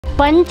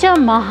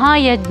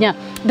Pancha-maha-yajna,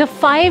 the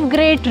 5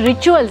 great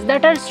rituals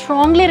that are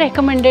strongly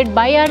recommended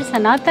by our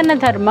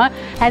Sanatana-dharma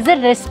as a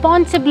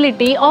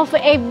responsibility of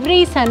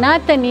every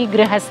Sanatani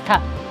gṛhastha.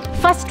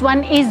 First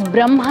one is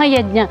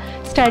Brahma-yajna,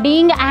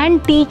 studying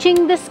and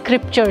teaching the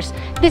scriptures.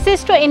 This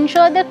is to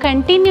ensure the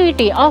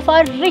continuity of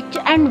our rich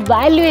and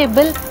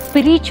valuable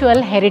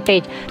spiritual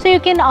heritage. So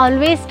you can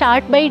always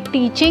start by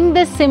teaching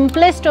the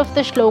simplest of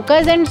the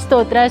shlokas and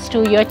stotras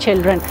to your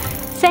children.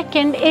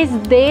 Second is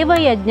Deva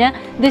Yajna.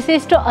 This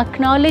is to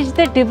acknowledge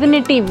the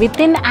divinity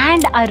within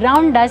and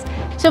around us.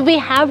 So we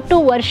have to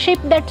worship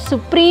that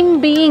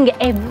supreme being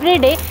every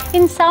day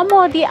in some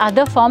or the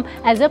other form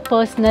as a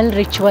personal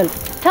ritual.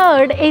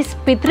 Third is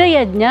Pitra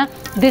Yajna.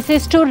 This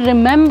is to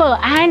remember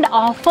and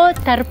offer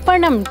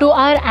tarpanam to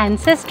our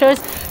ancestors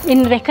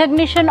in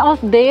recognition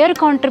of their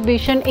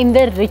contribution in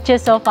the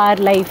riches of our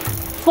life.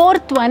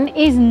 Fourth one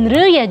is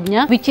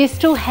Nriyajna, which is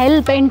to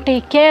help and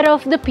take care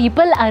of the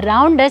people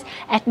around us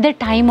at the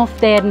time of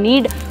their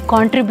need,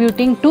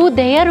 contributing to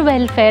their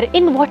welfare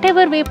in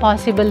whatever way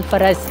possible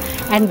for us.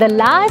 And the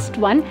last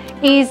one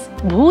is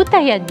Bhuta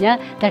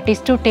Yajna, that is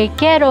to take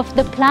care of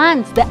the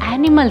plants, the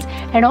animals,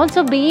 and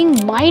also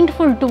being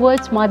mindful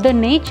towards Mother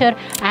Nature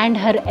and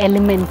her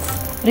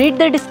elements. Read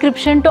the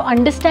description to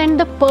understand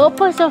the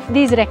purpose of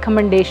these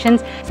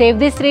recommendations. Save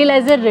this reel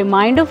as a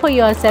reminder for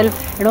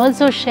yourself and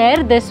also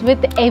share this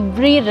with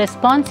every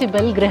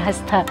responsible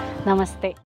gṛhastha. Namaste.